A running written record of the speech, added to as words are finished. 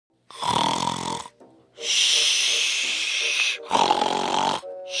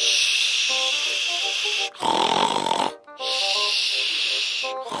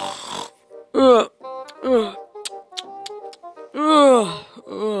Uh, uh,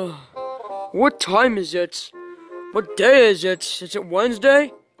 what time is it? What day is it? Is it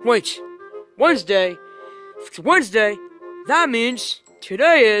Wednesday? Wait, Wednesday? If it's Wednesday, that means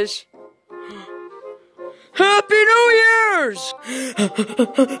today is Happy New Year's!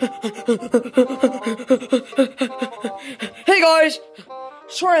 Hey guys!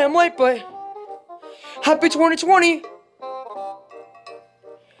 Sorry I'm late, but Happy 2020!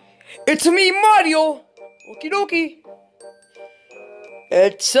 It's me, Mario! Okie dokie!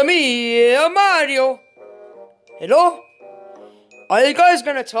 It's me, Mario! Hello? Are you guys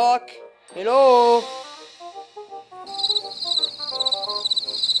gonna talk? Hello?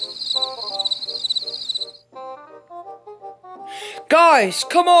 Guys,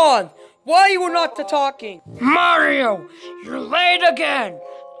 come on! Why are you not talking? Mario, you're late again!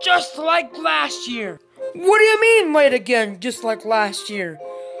 Just like last year! What do you mean late again, just like last year?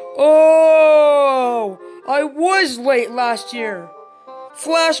 Oh, I was late last year.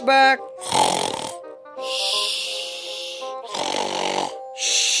 Flashback.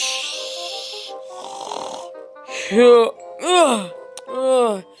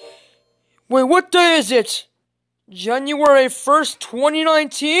 Wait, what day is it? January 1st,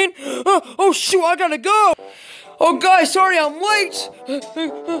 2019? Oh shoot, I gotta go! Oh guys, sorry I'm late!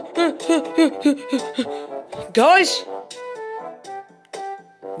 Guys?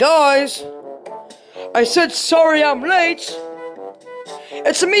 Guys? I said sorry I'm late!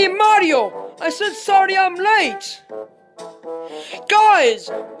 It's me, Mario! I said sorry I'm late! Guys,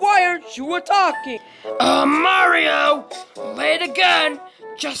 why aren't you talking? Mario! Late again!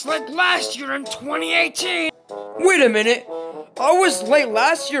 Just like last year in 2018! Wait a minute! I was late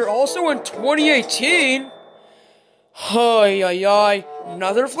last year also in 2018? Hi, ay, ay.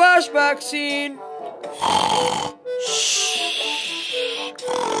 Another flashback scene!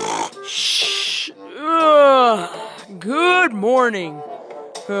 Good morning.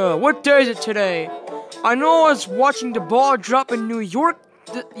 What day is it today? I know I was watching the ball drop in New York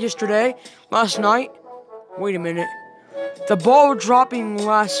last night. Wait a minute. The ball dropping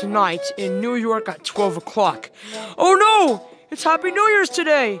last night in New York at 12 o'clock. Oh no! It's Happy New Year's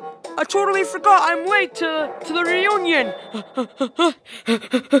today! I totally forgot I'm late to the reunion!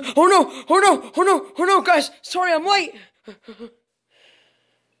 Oh no, guys! Sorry I'm late!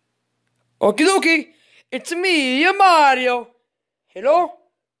 Okie dokie! It's me, Mario! Hello?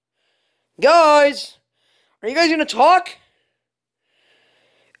 Guys! Are you guys gonna talk?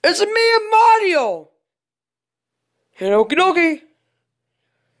 It's me, Mario! Hello, okie dokie!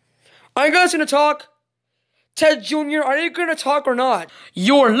 Are you guys gonna talk? Ted Jr., are you gonna talk or not?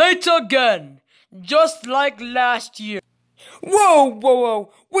 You're late again! Just like last year. Whoa!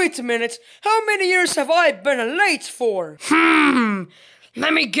 Wait a minute. How many years have I been late for?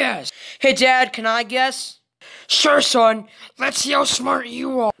 Let me guess. Hey, Dad, can I guess? Sure, son. Let's see how smart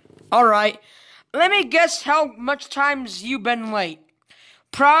you are. Alright. Let me guess how much times you've been late.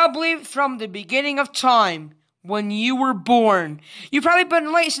 Probably from the beginning of time, when you were born. You've probably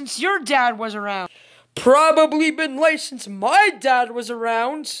been late since your dad was around. Probably been late since my dad was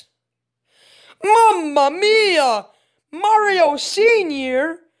around. Mamma mia! Mario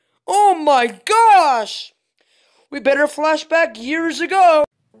Sr.! Oh my gosh! We better flash back years ago.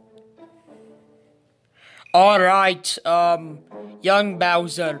 Alright, young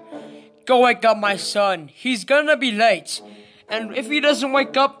Bowser. Go wake up my son. He's gonna be late. And if he doesn't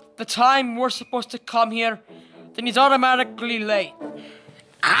wake up the time we're supposed to come here, then he's automatically late.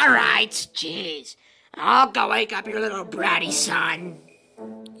 Alright, jeez. I'll go wake up your little bratty son.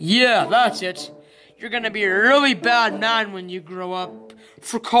 Yeah, that's it. You're gonna be a really bad man when you grow up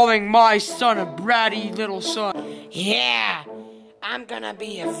for calling my son a bratty little son. Yeah, I'm gonna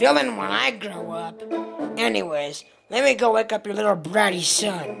be a villain when I grow up. Anyways, let me go wake up your little bratty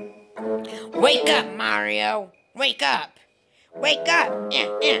son. Wake up, Mario. Wake up. Wake up.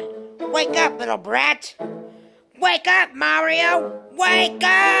 Wake up, little brat. Wake up, Mario. Wake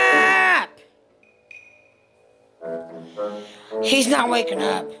up! He's not waking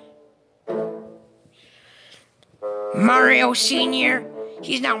up. Mario Sr.,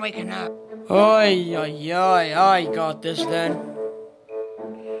 he's not waking up. I got this then.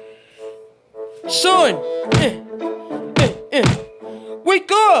 Son!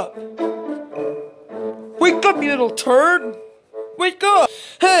 Wake up! Wake up, you little turd! Wake up!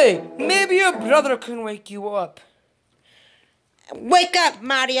 Hey, maybe your brother can wake you up. Wake up,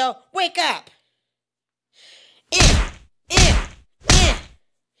 Mario! Wake up!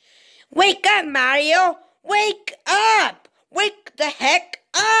 Wake up, Mario! Wake up! Wake the heck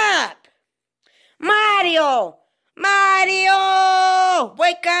up! Mario! Mario!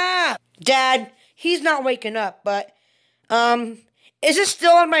 Wake up! Dad, he's not waking up, but, is it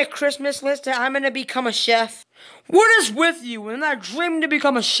still on my Christmas list that I'm gonna become a chef? What is with you and that dream to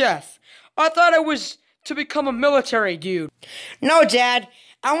become a chef? I thought it was to become a military dude. No, Dad,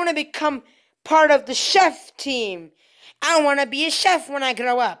 I want to become part of the chef team. I want to be a chef when I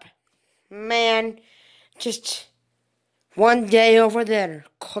grow up. Man, just one day over there,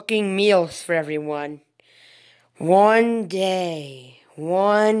 cooking meals for everyone. One day.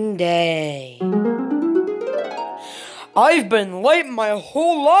 I've been late my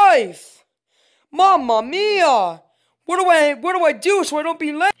whole life. Mamma mia! What do I do so I don't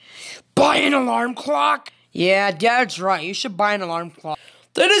be late? Buy an alarm clock? Yeah, Dad's right. You should buy an alarm clock.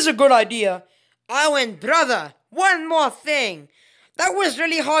 That is a good idea. Oh, and brother, one more thing. That was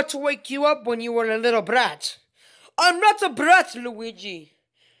really hard to wake you up when you were a little brat. I'm not a brat, Luigi.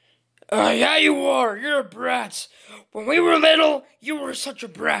 Yeah, you are. You're a brat. When we were little, you were such a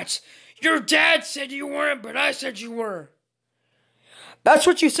brat. Your dad said you weren't, but I said you were. That's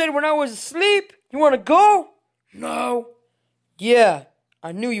what you said when I was asleep? You want to go? No. Yeah,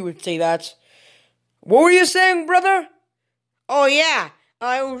 I knew you would say that. What were you saying, brother? Oh, yeah.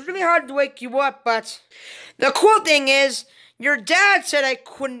 It was really hard to wake you up, but the cool thing is, your dad said I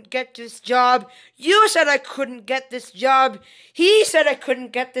couldn't get this job. You said I couldn't get this job. He said I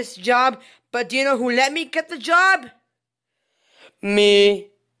couldn't get this job. But do you know who let me get the job?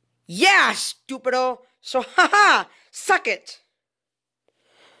 Me. Yeah, stupido. So, haha, suck it.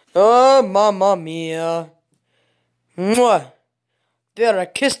 Oh, mamma mia. Mwah. There, I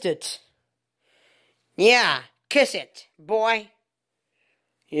kissed it. Yeah, kiss it, boy.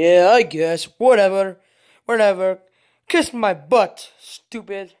 Yeah, I guess. Whatever. Kiss my butt,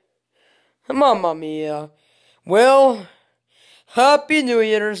 stupid. Mamma mia. Well, Happy New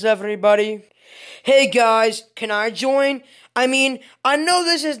Year's, everybody. Hey, guys, can I join? I mean, I know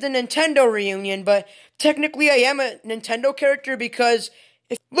this is the Nintendo reunion, but technically I am a Nintendo character because,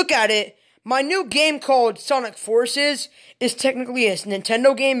 look at it, my new game called Sonic Forces is technically a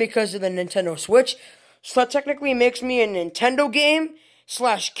Nintendo game because of the Nintendo Switch. So that technically makes me a Nintendo game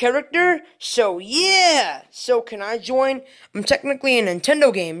 / character. So yeah. So can I join? I'm technically a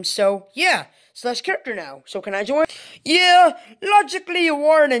Nintendo game. So yeah. / character now. So can I join? Yeah. Logically you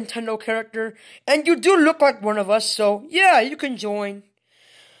are a Nintendo character. And you do look like one of us. So yeah, you can join.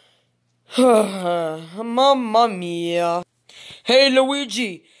 Mamma mia. Hey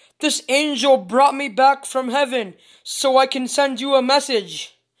Luigi. This angel brought me back from heaven so I can send you a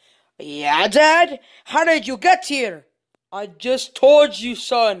message. Yeah, Dad? How did you get here? I just told you,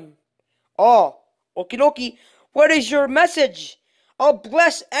 son. Oh, okie dokie. What is your message? I'll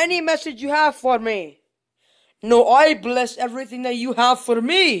bless any message you have for me. No, I bless everything that you have for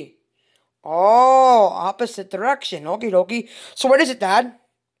me. Oh, opposite direction. Okie dokie. So what is it, Dad?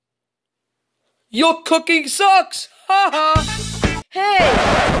 Your cooking sucks. Ha ha. Hey,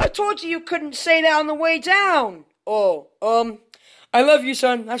 I told you couldn't say that on the way down. Oh, I love you,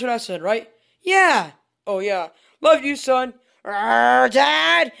 son. That's what I said, right? Yeah. Oh, yeah. Love you, son.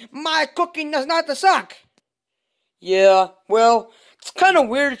 Dad, my cooking does not suck. Yeah, well, it's kind of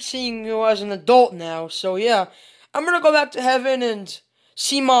weird seeing you as an adult now, so yeah. I'm gonna go back to heaven and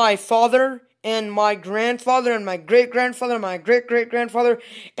see my father and my grandfather and my great-grandfather and my great-great-grandfather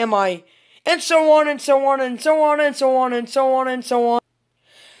and so on and so on and so on and so on and so on and so on.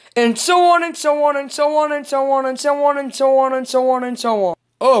 And so on and so on and so on and so on and so on and so on and so on and so on.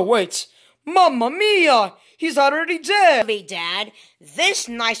 Oh, wait. Mamma mia! He's already dead! Hey, Dad, this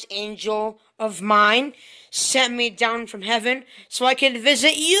nice angel of mine sent me down from heaven so I could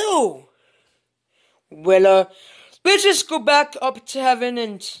visit you. Well, let's just go back up to heaven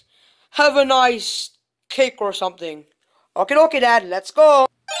and have a nice cake or something. Okay, Dad, let's go.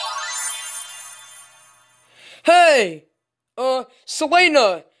 Hey!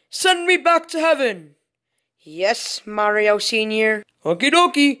 Selena, send me back to heaven. Yes, Mario Sr. Okie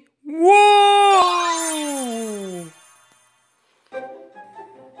dokie. Whoa!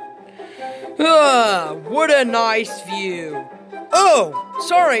 Ah, what a nice view. Oh,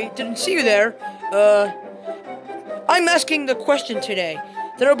 sorry, didn't see you there. I'm asking the question today.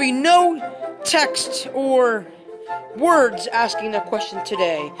 There'll be no text or words asking the question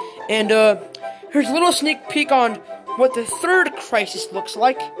today. And, here's a little sneak peek on what the third crisis looks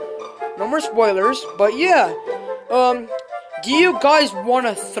like. No more spoilers, but yeah. Do you guys want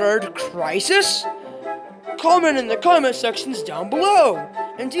a third crisis? Comment in the comment sections down below.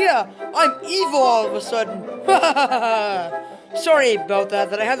 And yeah, I'm evil all of a sudden. Sorry about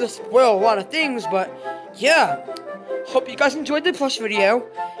that I had to spoil a lot of things, but yeah. hope you guys enjoyed the Plush video.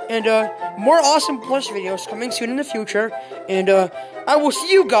 And more awesome Plush videos coming soon in the future. And I will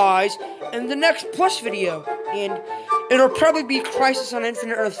see you guys in the next Plush video. And it'll probably be Crisis on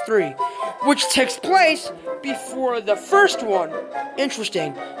Infinite Earth 3, which takes place before the first one.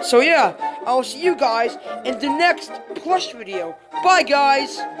 Interesting. So yeah, I'll see you guys in the next Plush video. Bye,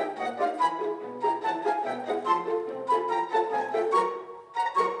 guys.